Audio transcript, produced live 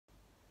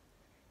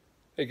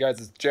Hey guys,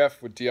 it's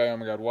Jeff with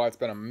DIomgY. It's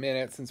been a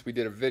minute since we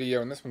did a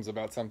video, and this one's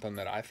about something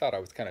that I thought I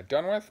was kind of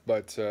done with,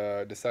 but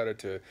decided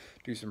to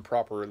do some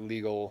proper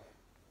legal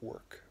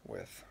work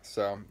with.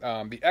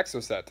 The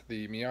Exocet,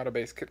 the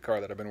Miata-based kit car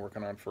that I've been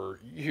working on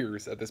for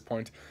years at this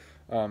point.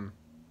 Um,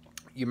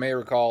 you may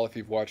recall if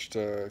you've watched,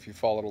 if you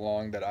followed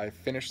along, that I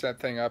finished that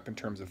thing up in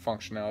terms of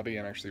functionality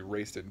and actually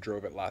raced it and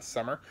drove it last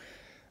summer.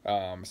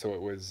 So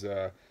it was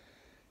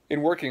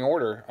in working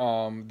order.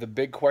 The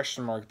big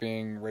question mark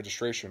being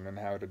registration and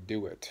how to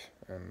do it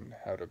and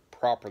how to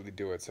properly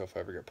do it. So if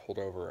I ever get pulled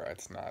over,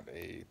 it's not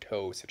a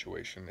tow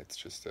situation. It's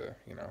just a,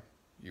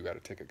 you got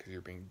a ticket because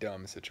you're being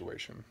dumb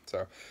situation. So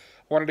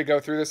I wanted to go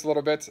through this a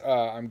little bit.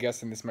 I'm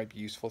guessing this might be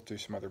useful to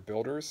some other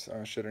builders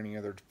should any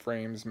other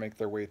frames make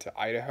their way to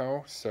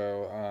Idaho.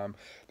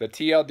 The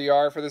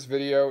TLDR for this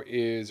video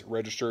is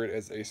registered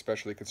as a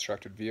specially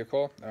constructed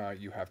vehicle.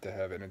 You have to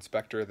have an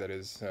inspector that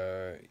is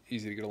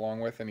easy to get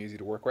along with and easy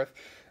to work with.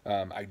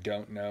 I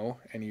don't know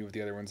any of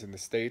the other ones in the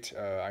state.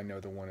 I know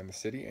the one in the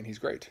city, and he's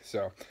great.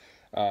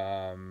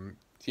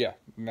 Yeah,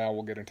 now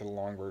we'll get into the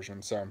long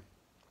version.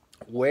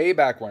 Way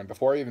back when,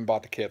 before I even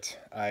bought the kit,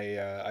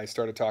 I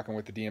started talking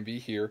with the DMV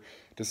here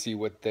to see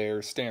what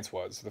their stance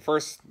was. The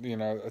first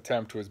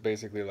attempt was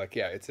basically like,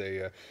 yeah, it's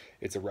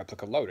a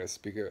replica Lotus,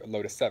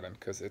 Lotus 7,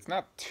 because it's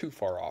not too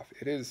far off.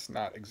 It is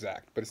not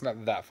exact, but it's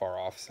not that far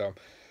off.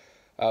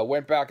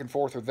 Went back and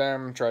forth with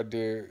them, tried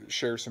to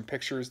share some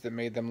pictures that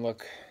made them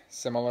look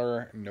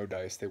similar. No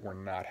dice, they were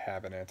not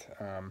having it.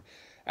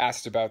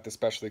 Asked about the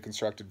specially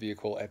constructed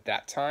vehicle at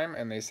that time,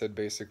 and they said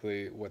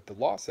basically what the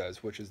law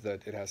says, which is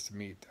that it has to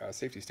meet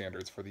safety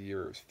standards for the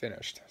year it was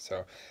finished.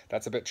 So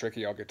that's a bit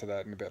tricky. I'll get to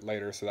that in a bit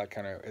later. So that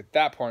kind of, at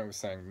that point, was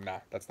saying, nah,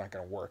 that's not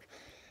going to work.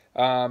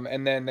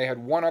 And then they had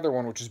one other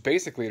one, which is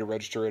basically to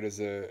register it as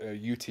a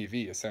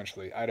UTV,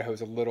 essentially.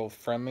 Idaho's a little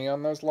friendly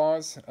on those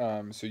laws,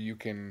 so you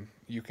can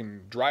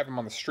drive them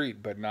on the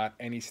street, but not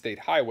any state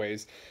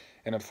highways.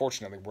 And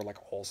unfortunately, we're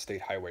like all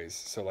state highways.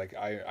 So like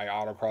I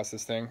autocross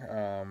this thing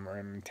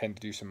and intend to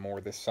do some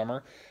more this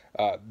summer.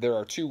 There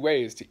are two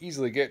ways to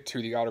easily get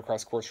to the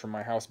autocross course from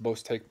my house.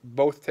 Both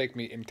take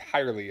me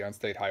entirely on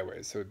state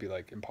highways, so it'd be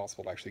like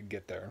impossible to actually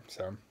get there.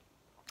 So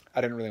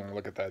I didn't really want to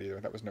look at that either.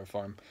 That was no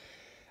fun.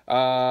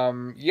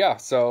 Yeah,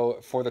 so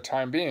for the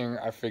time being,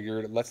 I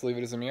figured let's leave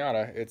it as a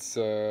Miata.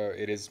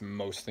 It is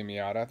mostly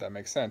Miata. That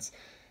makes sense.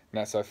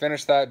 Now, so I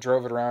finished that,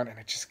 drove it around, and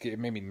it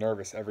made me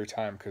nervous every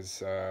time because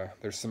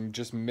there's some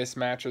just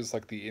mismatches.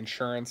 Like the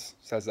insurance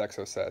says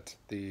Exocet,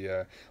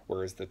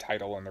 whereas the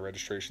title and the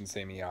registration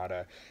say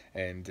Miata.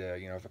 And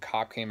if a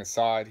cop came and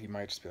saw it, he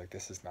might just be like,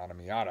 "This is not a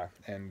Miata,"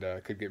 and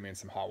could get me in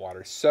some hot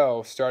water.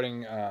 So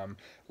starting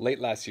late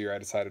last year, I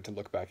decided to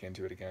look back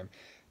into it again.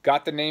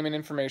 Got the name and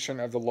information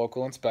of the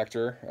local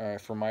inspector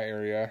from my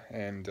area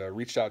and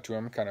reached out to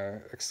him, kind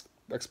of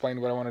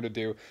explained what I wanted to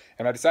do,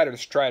 and I decided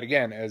to try it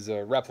again as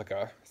a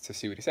replica to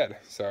see what he said.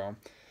 So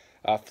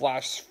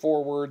flash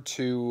forward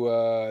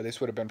to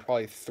this would have been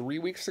probably 3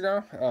 weeks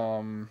ago,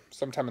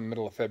 sometime in the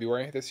middle of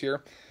February this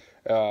year.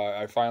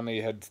 I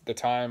finally had the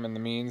time and the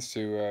means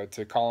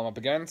to call him up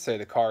again, say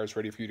the car is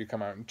ready for you to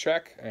come out and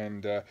check,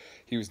 and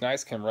he was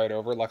nice, came right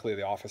over. Luckily,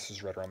 the office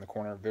is right around the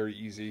corner, very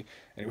easy,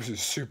 and it was a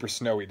super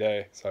snowy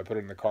day, so I put it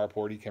in the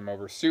carport. He came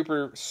over,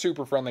 super,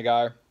 super friendly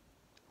guy.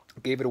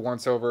 Gave it a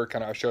once over.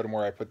 Kind of, I showed him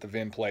where I put the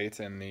VIN plate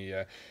and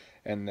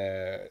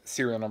the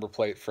serial number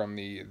plate from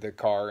the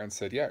car, and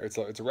said, yeah, it's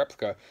a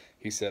replica.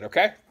 He said,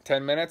 okay,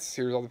 10 minutes.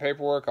 Here's all the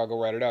paperwork. I'll go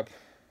write it up.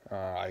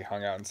 I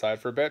hung out inside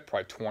for a bit.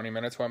 Probably 20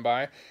 minutes went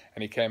by,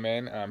 and he came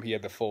in. He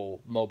had the full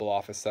mobile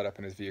office set up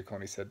in his vehicle,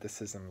 and he said,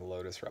 this isn't a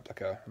Lotus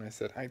replica. And I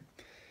said,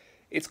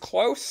 it's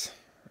close.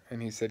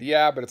 And he said,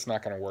 yeah, but it's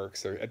not going to work.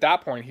 So at that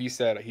point, he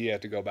said he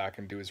had to go back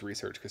and do his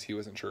research because he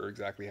wasn't sure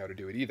exactly how to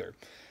do it either,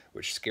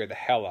 which scared the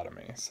hell out of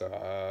me. So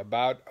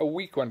about a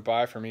week went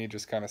by for me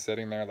just kind of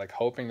sitting there, like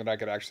hoping that I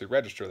could actually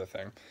register the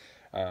thing.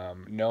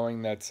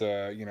 Knowing that,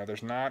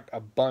 there's not a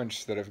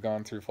bunch that have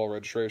gone through full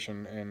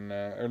registration,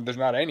 or there's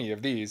not any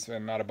of these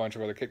and not a bunch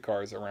of other kit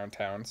cars around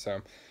town.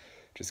 So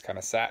just kind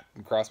of sat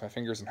and crossed my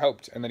fingers and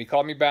hoped. And then he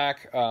called me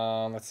back,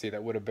 let's see,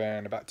 that would have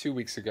been about 2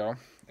 weeks ago,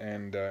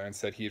 and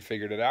said he had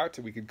figured it out.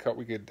 We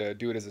could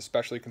do it as a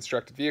specially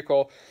constructed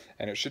vehicle,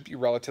 and it should be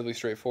relatively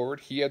straightforward.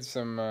 He had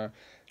some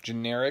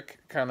generic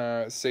kind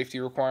of safety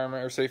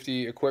requirement or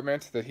safety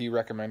equipment that he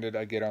recommended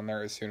I get on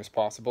there as soon as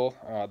possible.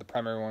 The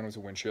primary one was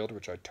a windshield,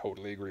 which I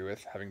totally agree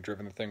with. Having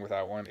driven the thing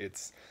without one,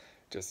 it's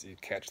just, you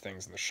catch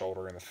things in the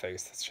shoulder and the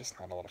face. That's just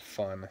not a lot of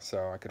fun.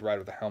 So I could ride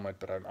with a helmet,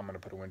 but I'm going to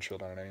put a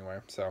windshield on it anyway.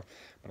 So I'm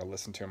going to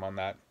listen to him on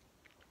that.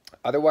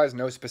 Otherwise,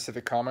 no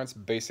specific comments.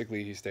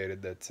 Basically, he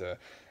stated that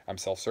I'm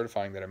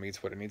self-certifying that it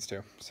meets what it needs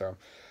to. So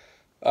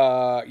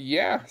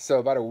yeah, so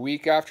about a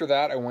week after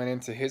that, I went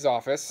into his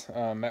office,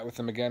 met with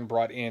him again,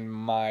 brought in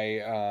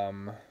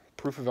my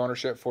proof of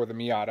ownership for the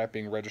Miata,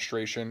 being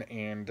registration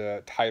and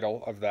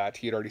title of that.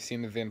 He had already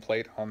seen the VIN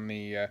plate on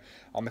the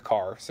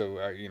car, so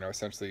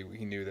essentially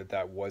he knew that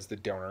that was the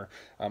donor.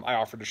 I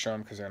offered to show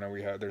him because I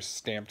know there's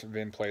stamped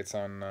VIN plates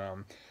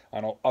on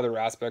on other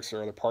aspects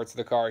or other parts of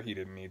the car. He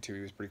didn't need to.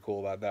 He was pretty cool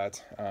about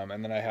that.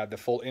 And then I had the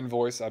full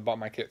invoice. I bought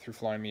my kit through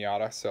Flying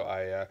Miata, so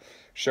I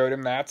showed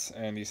him that,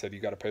 and he said, "You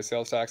got to pay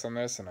sales tax on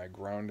this," and I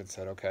groaned and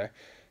said, "Okay."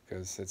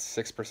 Because it's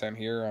 6%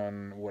 here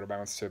on what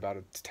amounts to about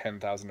a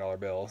 $10,000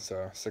 bill,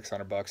 so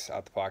 $600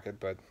 out the pocket,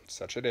 but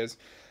such it is.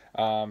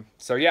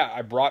 So yeah,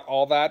 I brought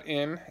all that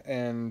in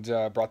and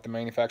brought the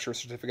manufacturer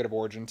certificate of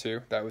origin too.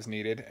 That was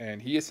needed,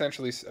 and he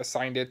essentially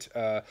assigned it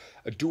a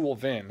dual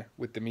VIN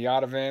with the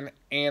Miata VIN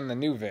and the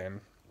new VIN,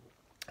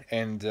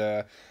 and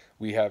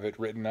we have it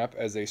written up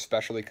as a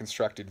specially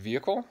constructed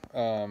vehicle.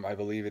 I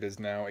believe it is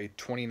now a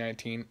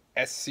 2019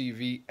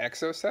 SCV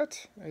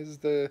Exocet is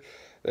the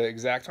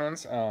exact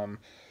ones.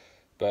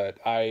 But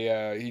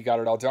he got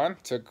it all done.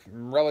 Took a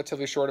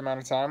relatively short amount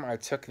of time. I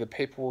took the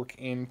paperwork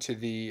into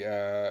the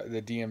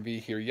DMV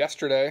here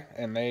yesterday,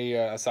 and they,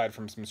 aside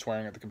from some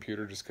swearing at the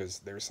computer, just because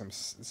there's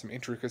some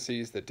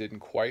intricacies that didn't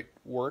quite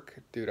work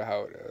due to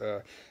how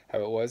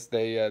it was,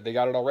 they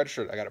got it all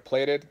registered. I got it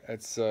plated.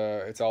 It's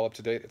all up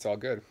to date. It's all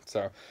good.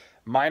 So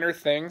minor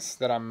things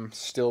that I'm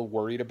still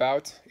worried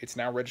about. It's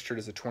now registered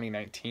as a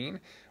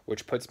 2019,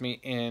 which puts me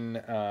in.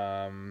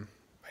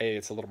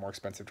 It's a little more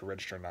expensive to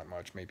register, not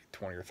much, maybe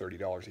 $20 or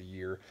 $30 a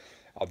year.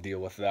 I'll deal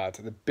with that.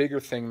 The bigger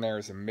thing there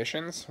is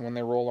emissions when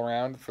they roll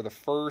around. For the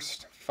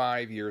first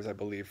 5 years, I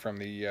believe, from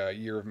the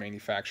year of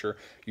manufacture,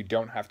 you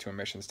don't have to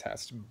emissions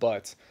test.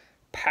 But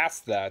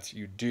past that,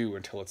 you do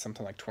until it's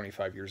something like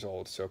 25 years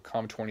old. So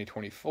come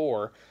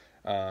 2024,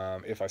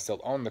 if I still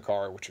own the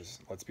car, which is,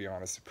 let's be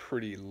honest, a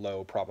pretty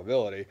low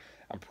probability,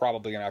 I'm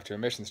probably going to have to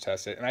emissions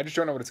test it. And I just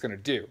don't know what it's going to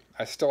do.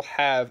 I still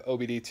have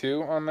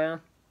OBD2 on there.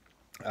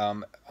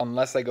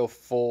 Unless I go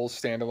full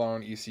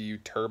standalone ECU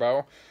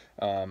turbo,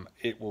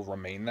 it will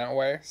remain that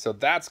way. So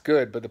that's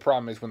good, but the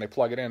problem is when they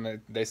plug it in,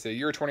 they say,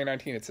 "You're a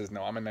 2019." It says,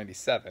 "No, I'm a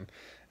 97,"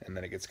 and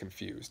then it gets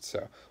confused.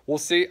 So we'll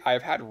see.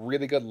 I've had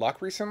really good luck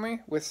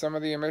recently with some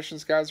of the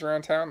emissions guys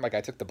around town. Like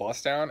I took the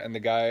bus down, and the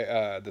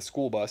guy, the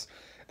school bus,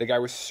 the guy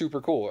was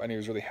super cool, and he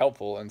was really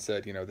helpful and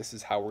said, "This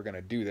is how we're going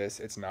to do this.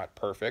 It's not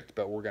perfect,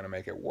 but we're going to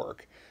make it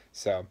work."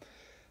 So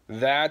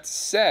that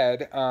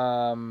said,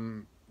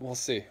 we'll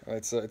see.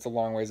 It's a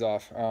long ways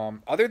off.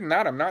 Other than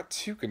that, I'm not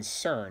too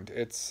concerned.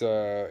 It's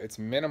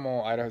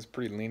minimal. Idaho's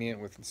pretty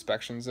lenient with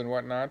inspections and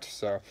whatnot.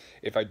 So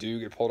if I do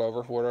get pulled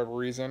over for whatever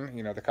reason,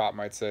 the cop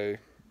might say,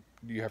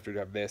 "You have to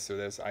have this or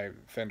this."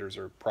 Fenders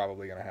are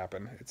probably going to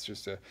happen. It's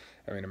just a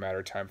matter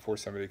of time before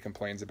somebody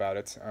complains about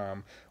it.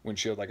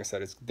 Windshield, like I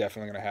said, is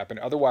definitely going to happen.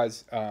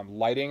 Otherwise,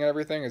 lighting and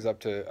everything is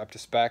up to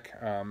spec.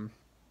 I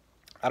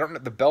don't know.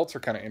 The belts are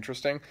kind of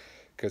interesting,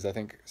 because I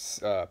think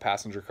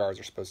passenger cars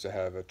are supposed to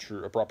have a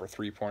proper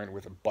 3-point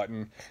with a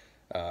button.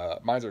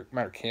 Mine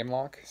are cam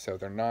lock, so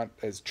they're not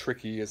as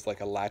tricky as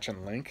like a latch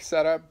and link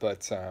setup,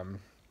 but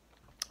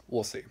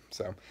we'll see.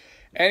 So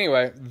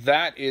anyway,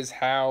 that is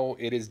how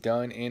it is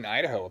done in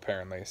Idaho,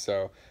 apparently.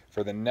 So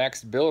for the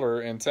next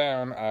builder in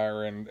town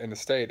or in the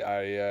state,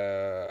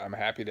 I'm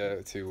happy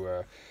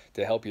to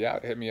help you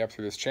out. Hit me up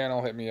through this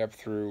channel. Hit me up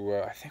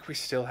through, I think we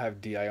still have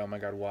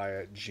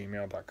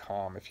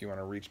DIomgY@gmail.com if you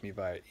want to reach me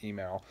via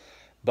email.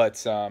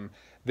 But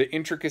the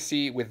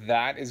intricacy with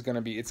that is going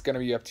to be, it's going to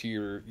be up to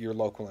your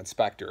local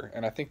inspector.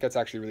 And I think that's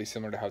actually really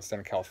similar to how it's done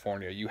in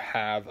California. You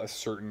have a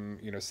certain,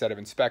 set of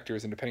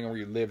inspectors, and depending on where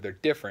you live, they're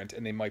different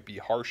and they might be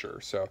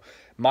harsher. So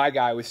my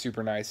guy was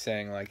super nice,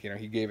 saying like,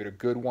 he gave it a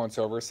good once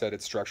over, said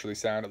it's structurally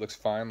sound, it looks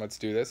fine, let's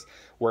do this.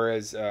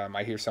 Whereas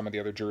I hear some of the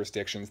other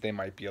jurisdictions, they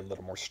might be a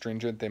little more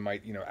stringent. They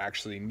might,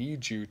 actually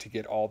need you to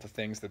get all the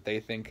things that they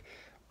think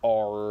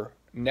are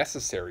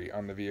necessary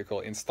on the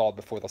vehicle installed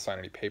before they'll sign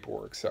any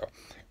paperwork. So it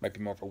might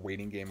be more of a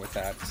waiting game with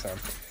that. So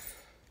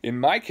in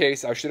my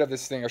case, I should have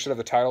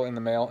the title in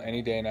the mail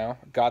any day now.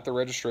 Got the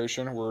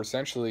registration. We're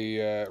essentially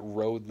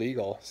road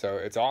legal, so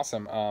it's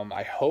awesome.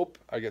 I hope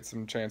I get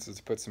some chances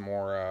to put some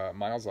more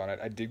miles on it.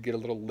 I did get a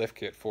little lift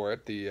kit for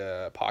it,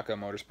 the Paca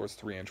Motorsports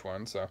 3-inch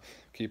one, so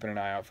keeping an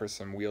eye out for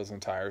some wheels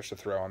and tires to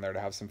throw on there to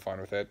have some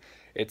fun with it.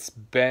 It's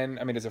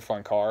a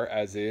fun car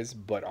as is,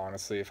 but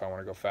honestly, if I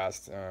want to go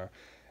fast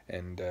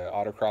and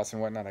autocross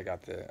and whatnot, I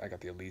got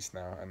the Elise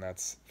now, and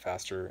that's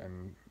faster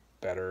and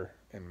better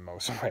in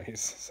most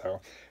ways. So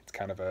it's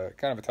kind of a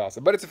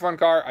toss-up, but it's a fun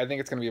car. I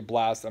think it's going to be a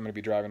blast. I'm going to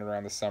be driving it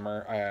around this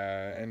summer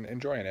and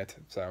enjoying it.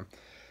 So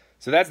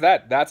that's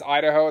that. That's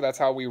Idaho. That's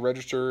how we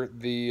register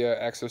the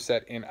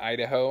Exocet in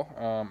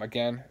Idaho.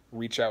 Again,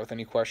 reach out with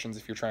any questions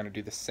if you're trying to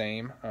do the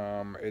same.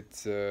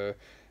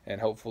 And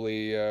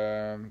hopefully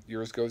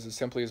yours goes as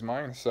simply as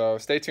mine. So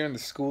stay tuned. The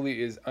schoolie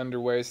is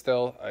underway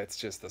still. It's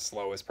just the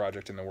slowest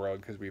project in the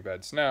world because we've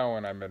had snow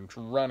and I've been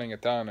running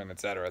it down and et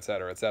cetera, et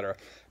cetera, et cetera.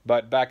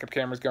 But backup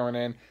camera's going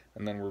in,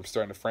 and then we're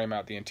starting to frame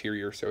out the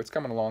interior. So it's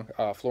coming along.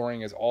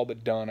 Flooring is all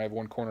but done. I have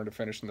one corner to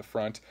finish in the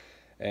front.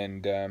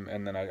 And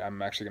then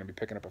I'm actually going to be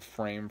picking up a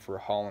frame for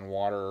hauling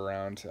water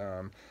around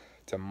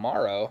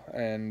tomorrow.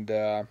 And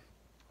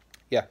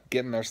yeah,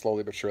 getting there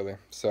slowly but surely.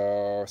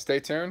 So stay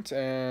tuned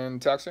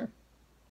and talk soon.